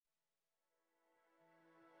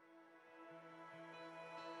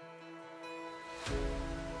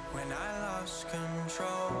lost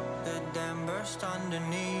control, the dam burst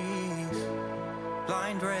underneath.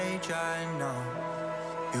 Blind rage, I know,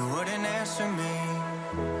 you wouldn't answer me.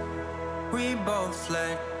 We both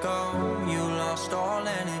let go, you lost all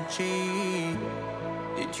energy.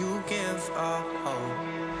 Did you give up hope?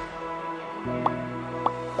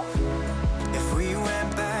 If we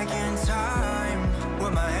went back in time,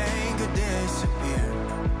 would my anger disappear?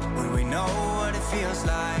 Would we know what it feels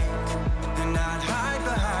like and not hide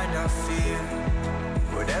behind our fear?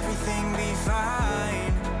 Would everything be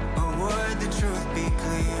fine, or would the truth be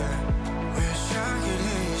clear? Wish I could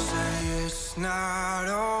hear you say it's not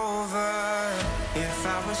over. If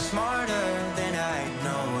I was smarter, then I'd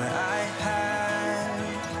know what I had.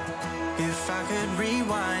 If I could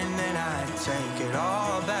rewind, then I'd take it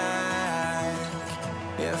all back.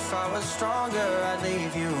 If I was stronger, I'd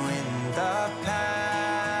leave you in the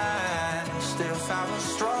past. If I was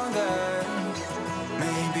stronger,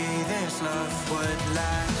 maybe this love would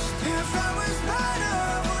last. If I was better,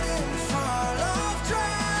 I wouldn't fall off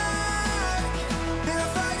track.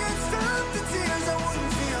 If I could stop the tears, I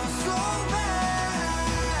wouldn't feel so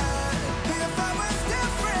bad. If I was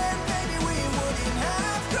different, maybe we wouldn't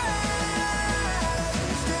have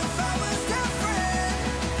crashed. If I was different,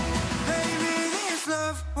 maybe this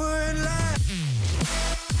love would last.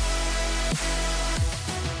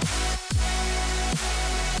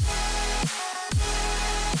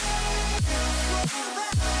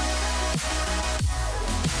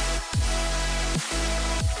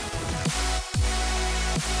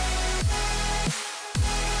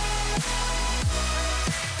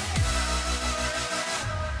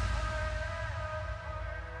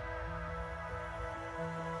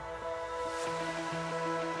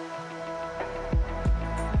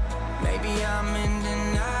 Maybe I'm in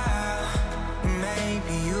denial,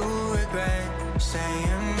 maybe you regret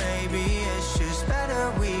saying maybe it's just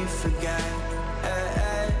better we forget.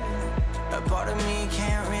 A part of me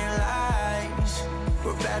can't realize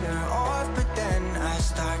we're better off, but then I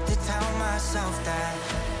start to tell myself that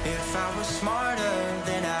if I was smarter,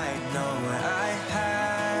 then I'd know what I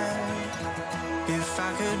had. If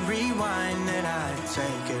I could rewind, then I'd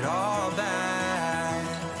take it all back.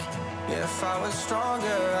 If I was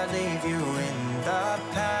stronger, I'd leave you in the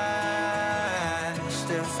past.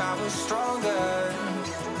 If I was stronger,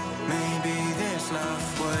 maybe this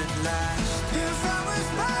love would last. If I was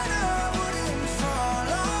better, I wouldn't fall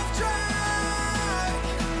off track.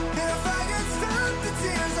 If I could stop the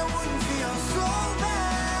tears, I wouldn't feel so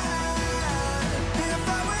bad. If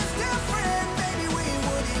I was different, maybe we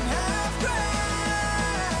wouldn't have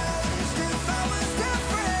crashed. If I was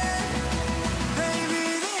different, maybe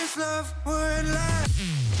this love would last.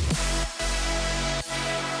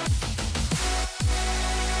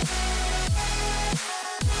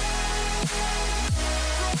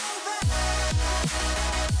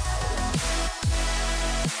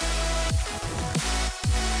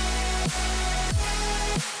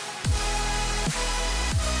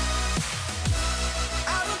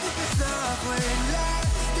 I don't think this love would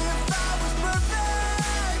last if I was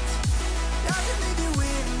perfect. I should leave you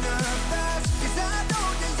in the past, 'cause I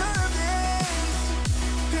don't deserve this.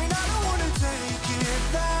 And I don't wanna take it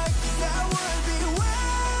back, 'cause that would be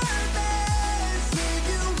worthless. Leave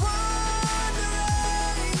you wondering,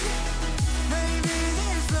 maybe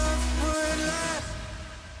this love would last.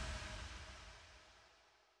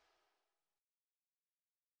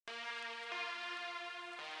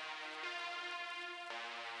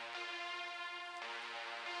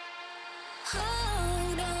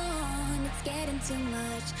 Hold on, it's getting too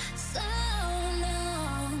much. So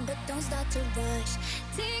long, but don't start to rush.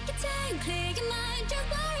 Take your time, clear your mind, just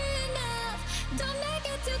worry enough. Don't make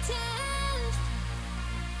it too tough.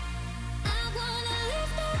 I wanna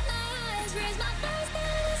lift up my eyes, raise my voice to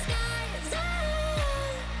the skies.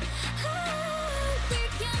 We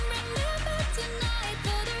can remember tonight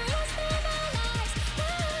for the rest of our lives.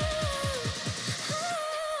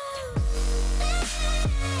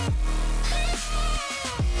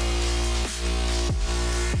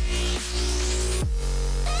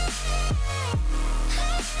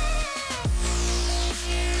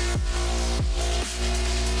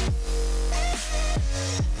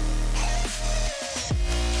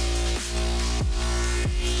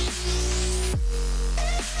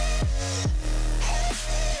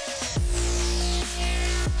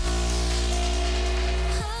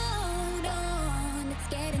 Hold on, it's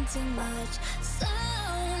getting too much. So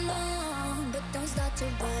long, but don't start to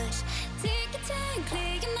rush. Take your time,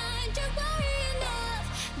 clear your mind, just worry enough.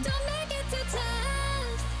 Don't make it too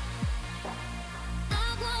tough. I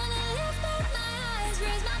wanna lift up my eyes,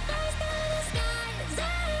 raise my voice to the skies.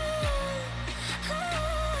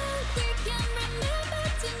 We can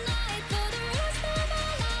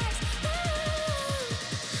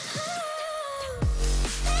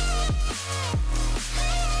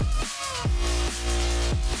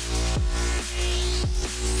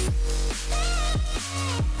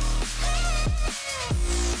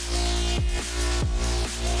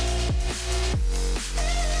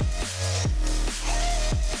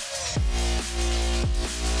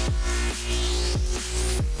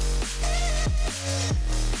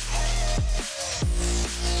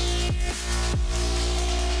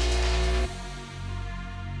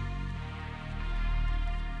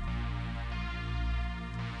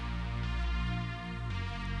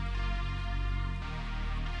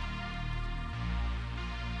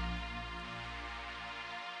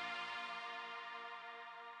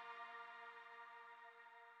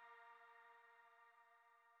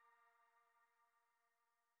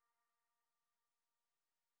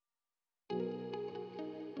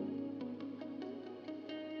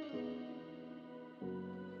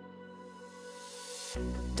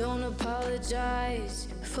Don't apologize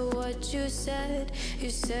for what you said. You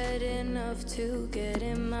said enough to get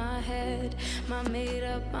in my head. My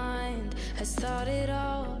made-up mind has thought it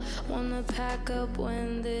all. Wanna pack up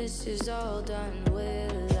when this is all done.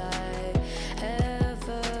 Will I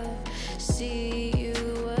ever see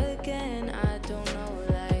you again? I don't know,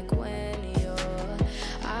 like when you're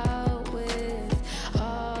out with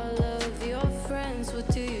all of your friends. What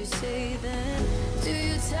do you say then? Do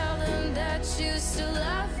you tell them that you still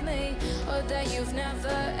love me, or that you've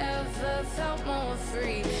never ever felt more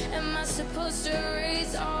free? Am I supposed to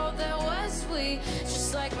erase all that was we?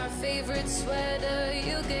 Just like my favorite sweater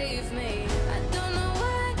you gave me. I don't know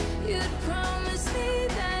why you'd promise me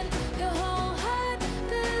that your whole heart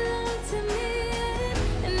belonged to me,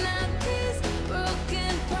 and now these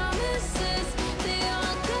broken promises, they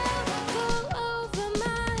all go over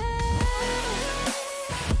my head.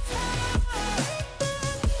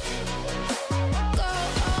 Go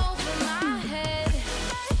over my head.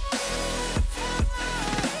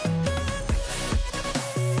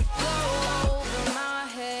 Go over my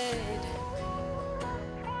head.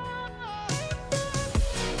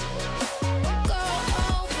 Go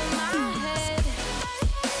over my head.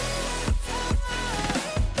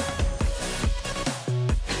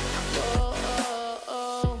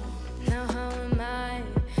 Oh, now how am I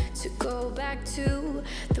to go back to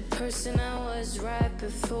the person I was right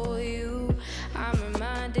before you? I'm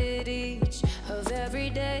reminded each of every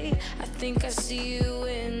day. I think I see you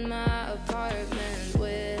in my apartment.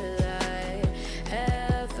 Will I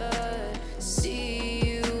ever see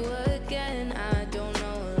you again? I don't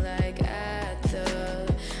know, like at the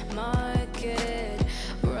market,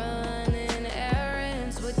 running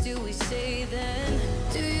errands. What do we say then?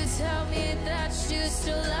 Do you tell me that you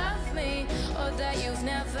still love me, or that you've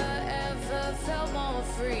never ever felt more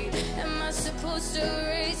free? Am I supposed to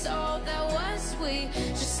erase all that was we?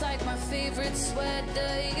 Just like my favorite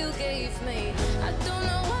sweater you gave me. I don't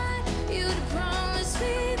know why you'd promise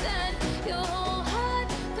me that your whole heart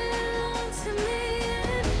belonged to me,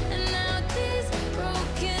 and now these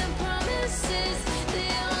broken promises,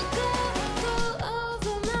 they all go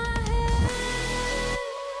over my head.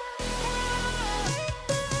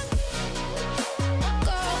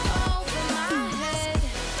 Go over my head.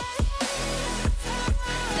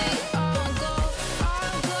 They all go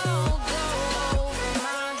over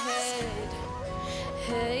my head.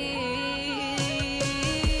 Hey.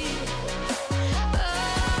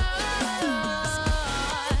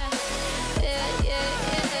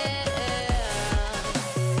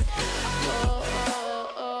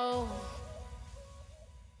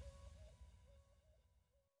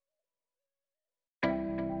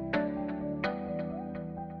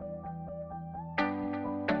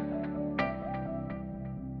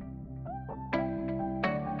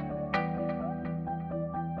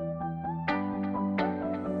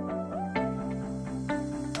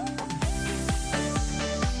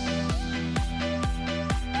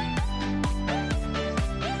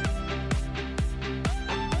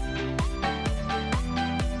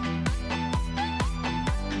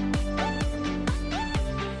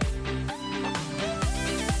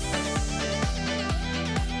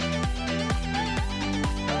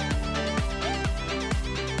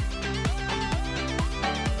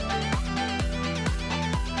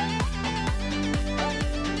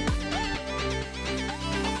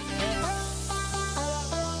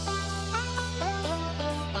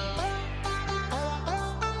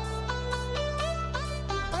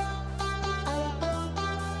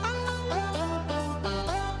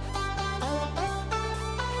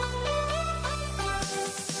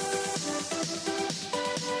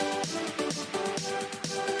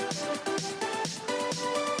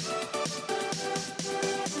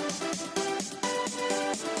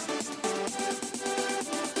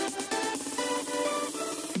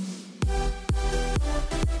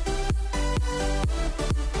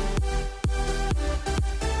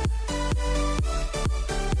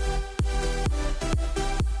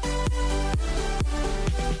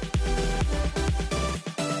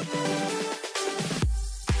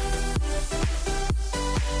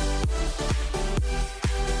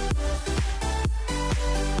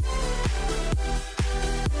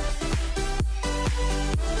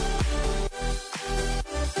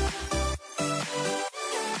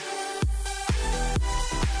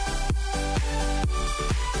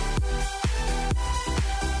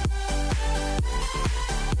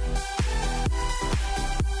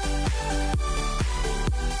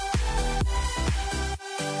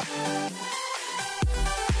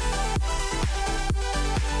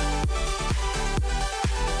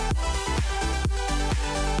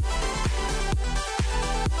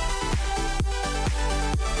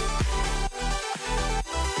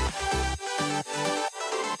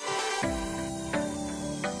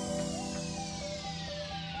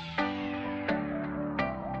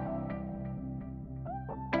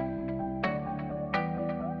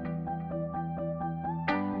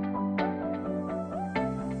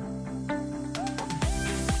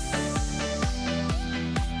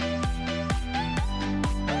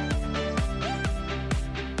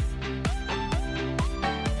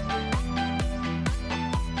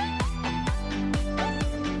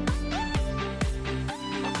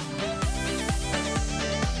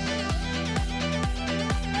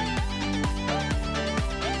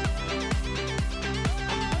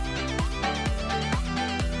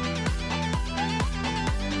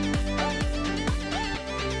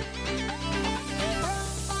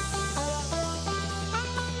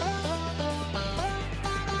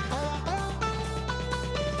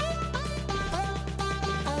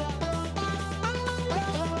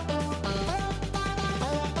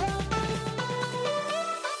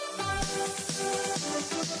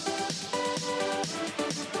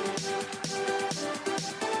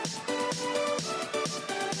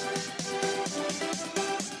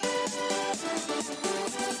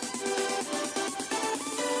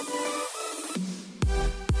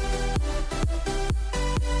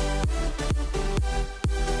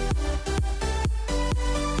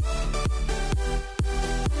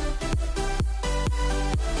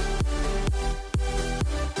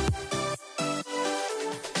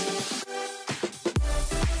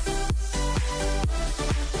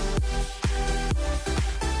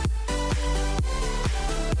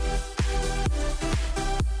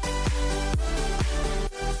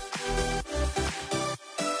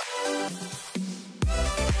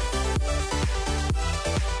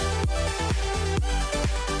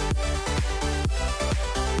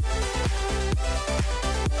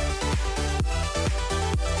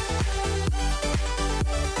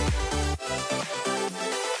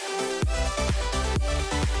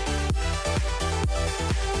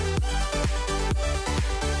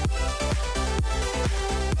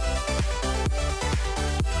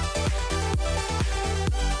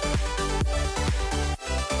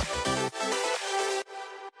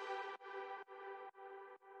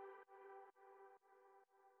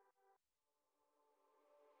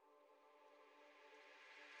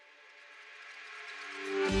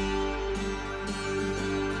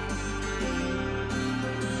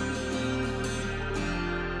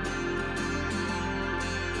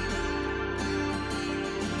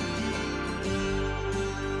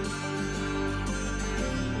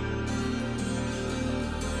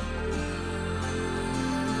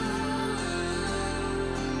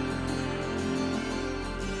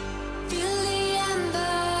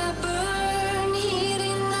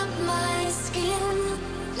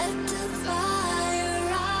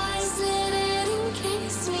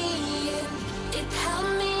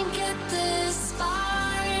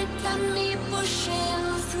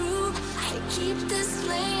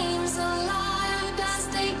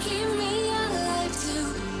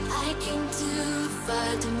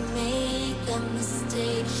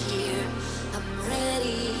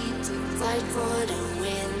 fight for the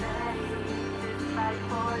win.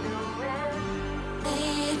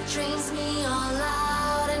 It drains me all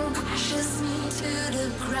out and crashes me to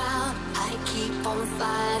the ground. I keep on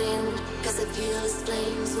fighting, cause I feel his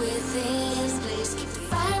flames within. Please keep the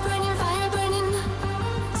fire burning, fire burning.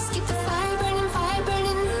 Just keep the fire burning, fire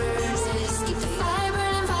burning. Just keep the fire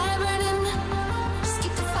burning, fire burning. Just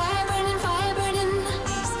keep the fire burning, fire burning.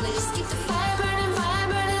 Please keep the fire burning, fire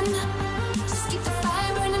burning. Just keep the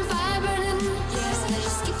fire burning, fire burning. Yes,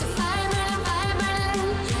 just keep the fire burning, fire burning.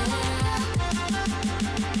 Yeah.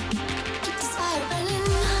 Keep this fire burning.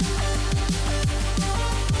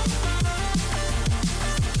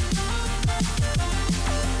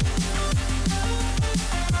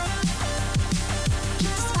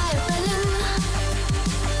 Keep this fire burning.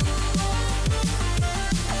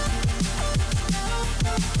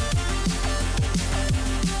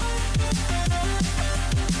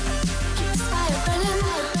 Keep this fire burning. Keep this fire burning.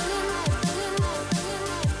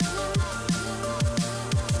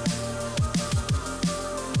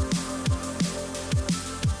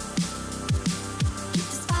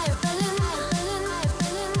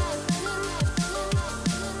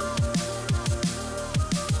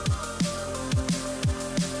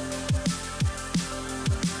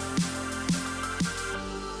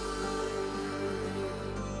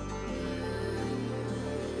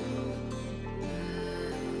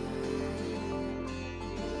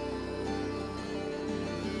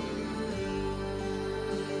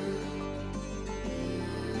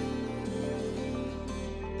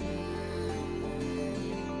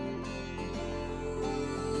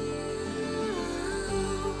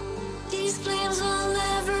 These flames will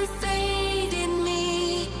never fade in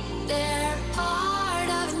me. They're part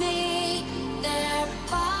of me. They're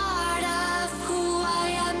part of who I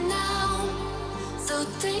am now. So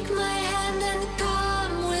take my hand and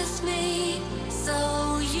come with me,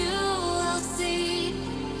 so you will see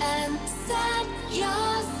and set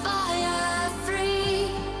your fire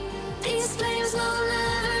free. These flames will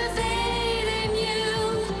never fade in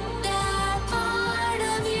you. They're part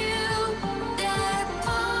of you. They're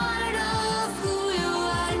part of who you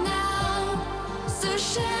are now. So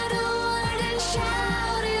share the word and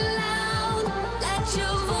shout it loud. Let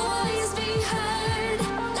your voice be heard.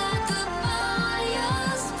 Let the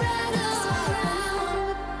fire spread around.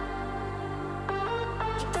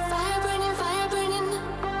 Keep the fire burning, fire burning.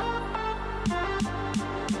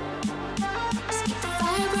 Just keep the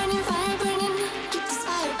fire burning, fire burning. Keep this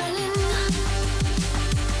fire burning.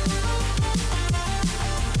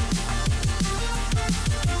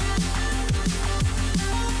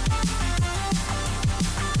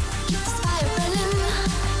 Keep this fire burning.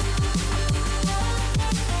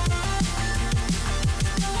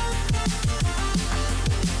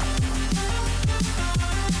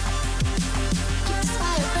 Keep this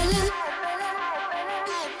fire burning. Fire burning,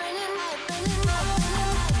 fire burning, fire burning.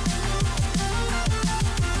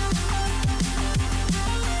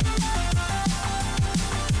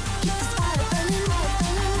 Keep this fire burning, fire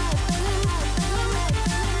burning, fire burning,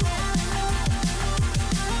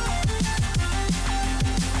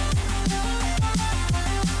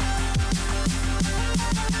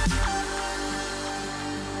 fire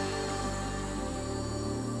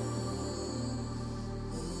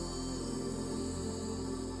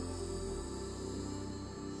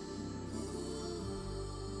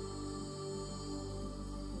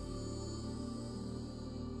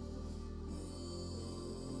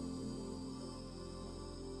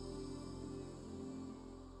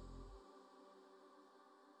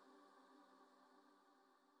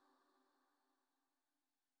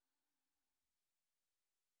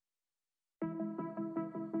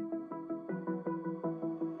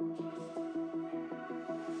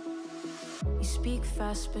You speak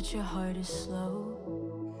fast, but your heart is slow.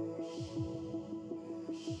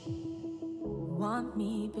 Want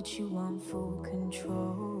me, but you want full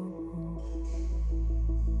control.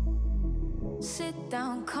 Sit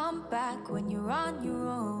down, come back when you're on your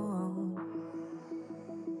own.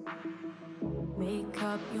 Make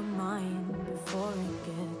up your mind before it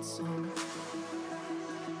gets old.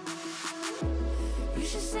 You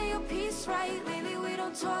should say your piece right. Maybe we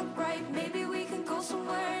don't talk right. Maybe we can go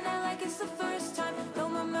somewhere and act like it's the first time. Though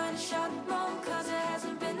my mind is shot wrong, cause it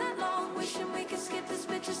hasn't been that long. Wishing we could skip this,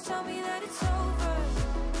 but just tell me that it's over.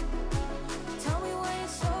 Tell me when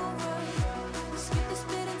it's over. Skip this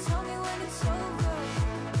bit and tell me when it's over.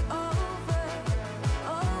 Over,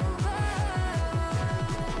 over.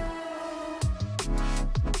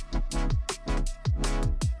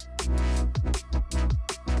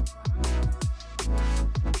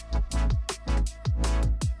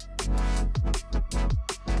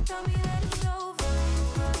 Tell me that it's over.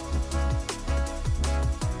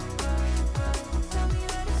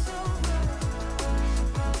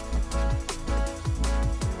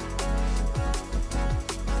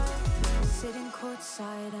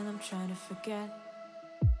 forget.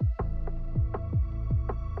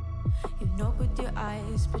 You know with your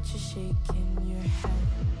eyes, but you're shaking your head.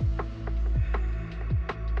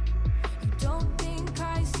 You don't think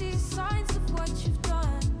I see signs of what you've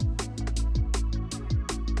done.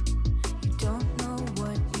 You don't know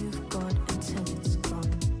what you've got until it's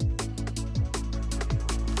gone.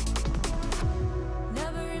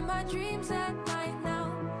 Never in my dreams at night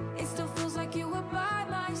now. It still feels like you were by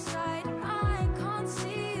my side. I can't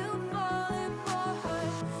see you falling for her.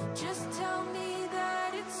 Just tell me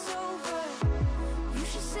that it's over. You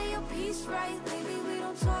should say your piece right. Maybe we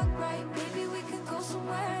don't talk right. Maybe we can go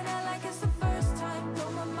somewhere and act like it's the first time.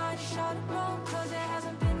 Blow my mind, shot it wrong, cause it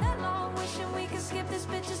hasn't been that long. Wishing we could skip this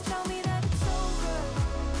bit. Just tell me that it's over.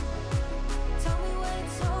 Tell me when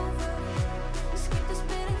it's over. Skip this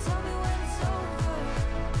bit and tell me when it's over.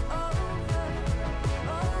 Over,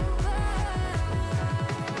 over.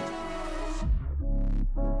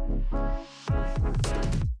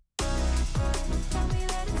 Tell me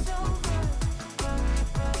that it's over.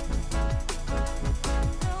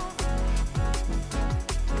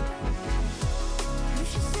 You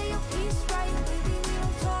should say your piece right. Maybe we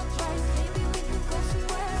don't talk right. Maybe we can go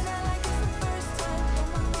somewhere and act like it's the first time. Blow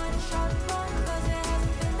my mind and shot it wrong, cause it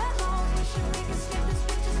hasn't been that long. Wishing we could skip this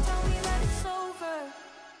bit. Just tell me that it's over.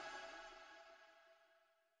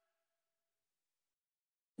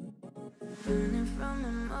 Running from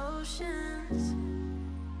emotions.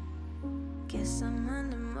 Guess I'm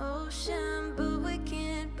under motion, but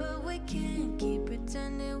we can't keep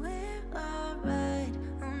pretending we're alright.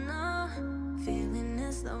 Oh no, feeling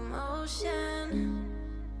in slow motion.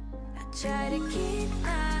 I try to keep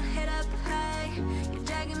my head up high. You're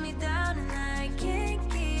dragging me down and I can't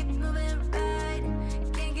keep moving right.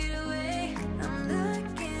 Can't get away. I'm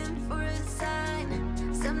looking for a sign,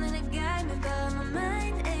 something to guide me, but my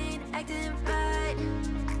mind ain't acting right.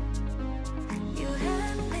 You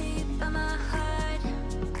have me by my heart.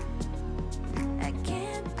 I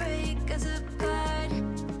can't break us apart.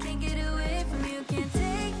 Can't get away from you. Can't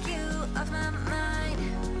take you off my mind.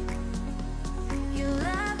 Your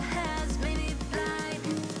love has made me blind.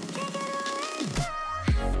 Can't get away now.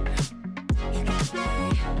 You got me.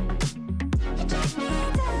 You drag me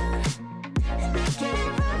down, and I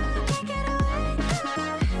can't run. Can't get away now.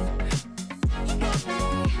 You got me.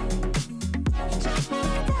 You drag me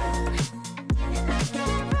down, and I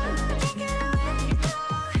can't run. Can't get away now. Can't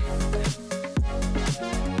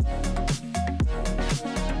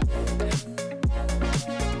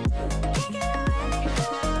get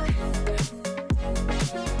away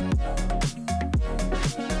now.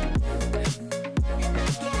 And I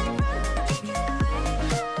can't run. Can't get away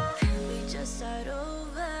now. We just start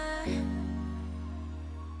over.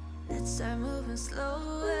 Let's start moving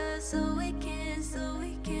slower, so we can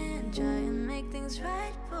try and make things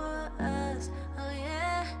right for us. Oh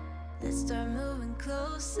yeah, let's start moving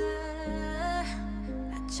closer.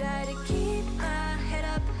 I try to keep my head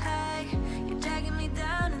up high. You're dragging me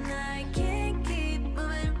down and I can't keep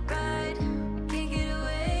moving right. Can't get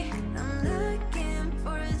away. I'm looking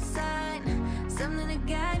for a sign, something to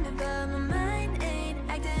guide me, but my mind ain't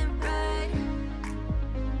acting right.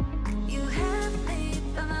 You have me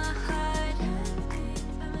by my heart.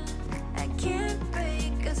 I can't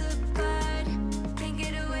break us apart. Can't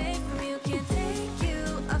get away from you. Can't take you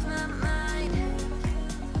off my mind.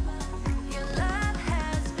 Your love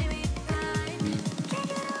has made me blind.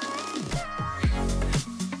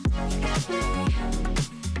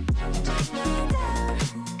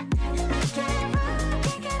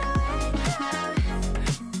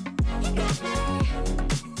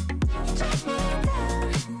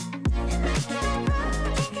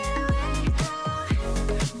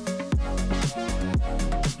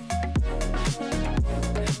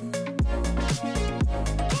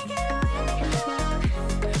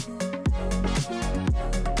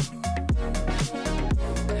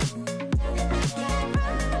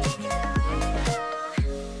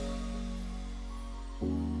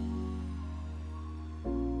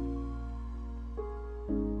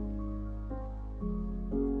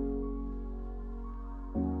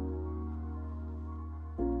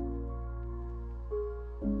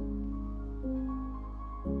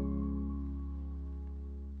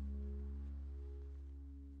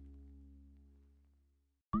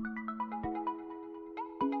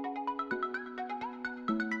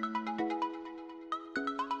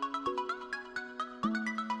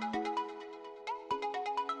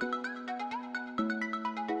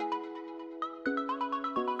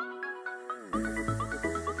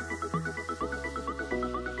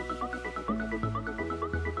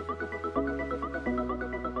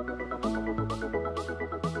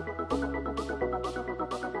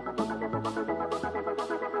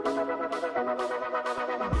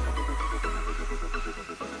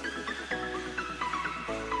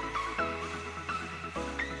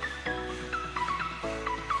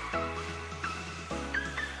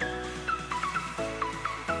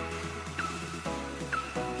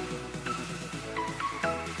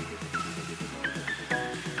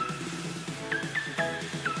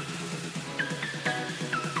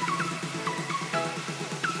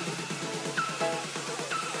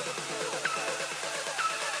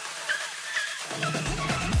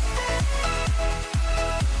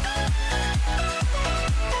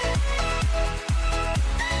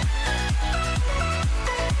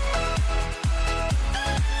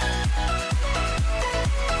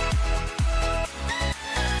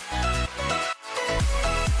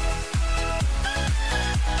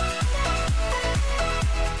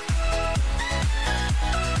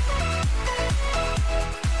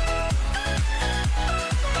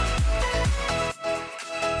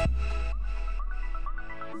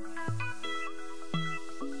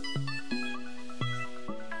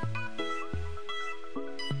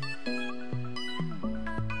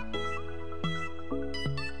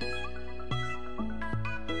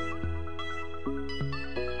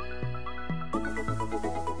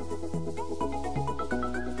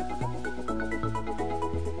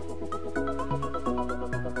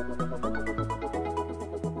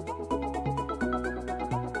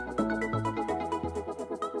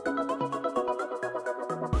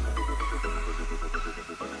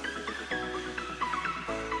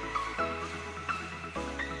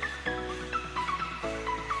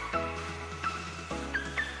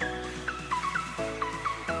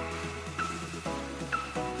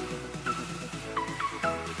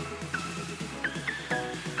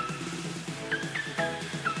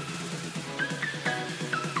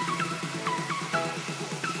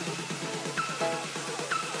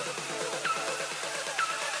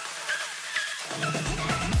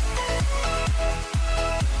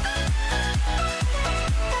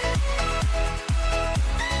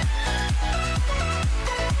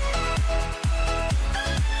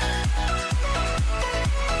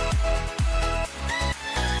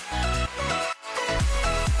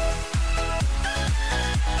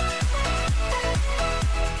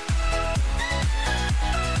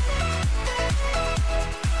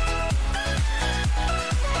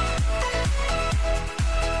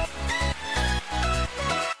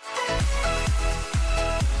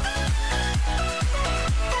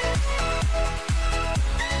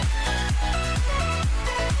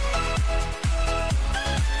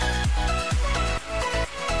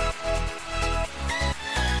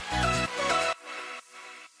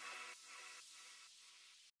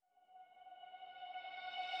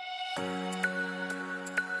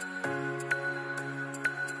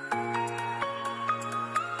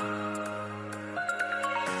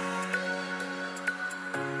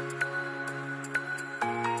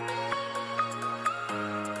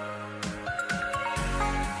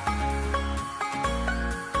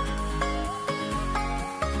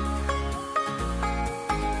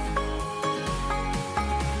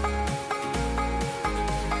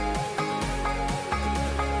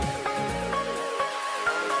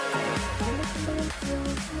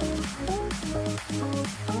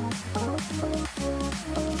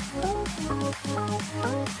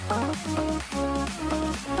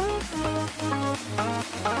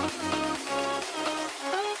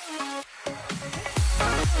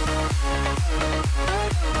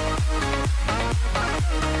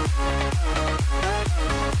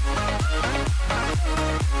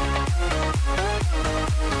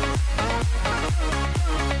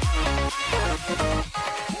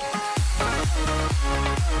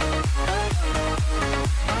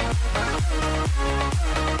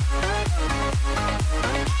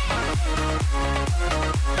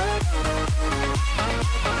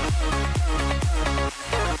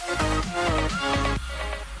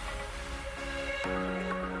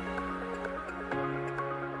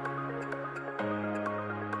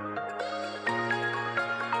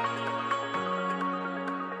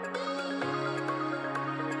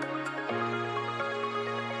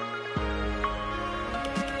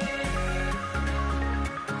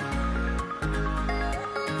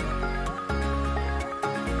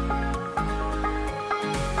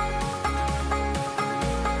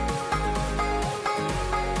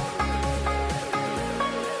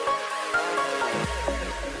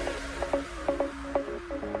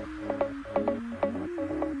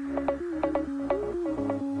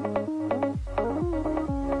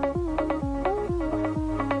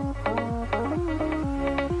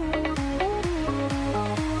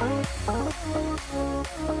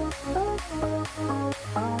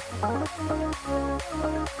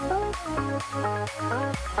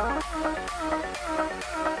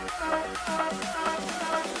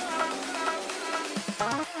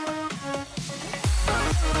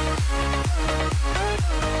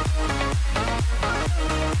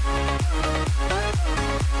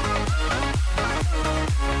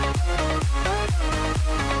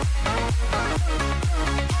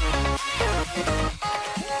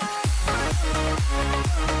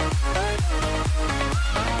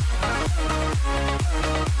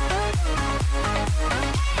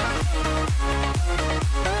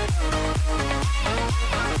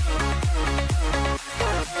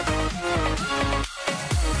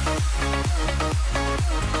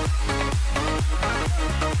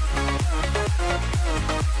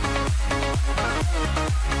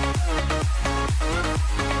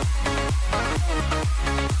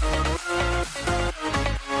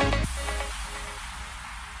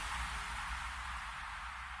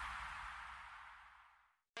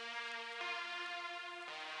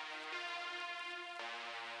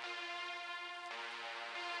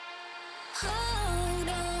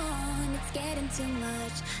 it's getting too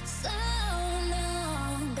much. So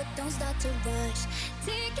long, but don't start to rush.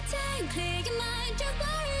 Take your time, clear your mind, you're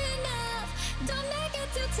worried enough. Don't make it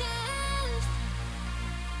too tough.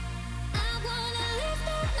 I wanna lift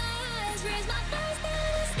up my eyes, raise my voice to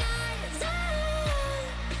the skies. Oh,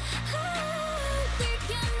 oh, we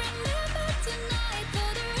can remember tonight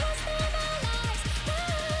for the rest of our lives.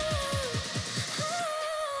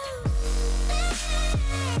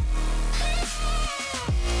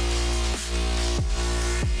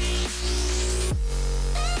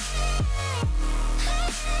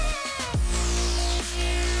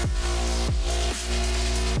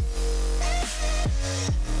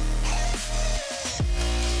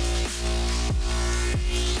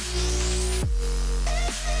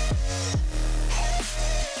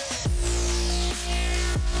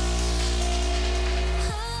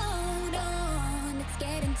 Hold on, it's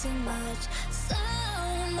getting too much. So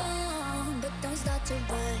long, but don't start to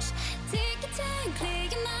rush. Take your time, clear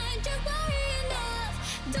your mind, you're worried enough.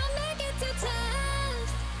 Don't make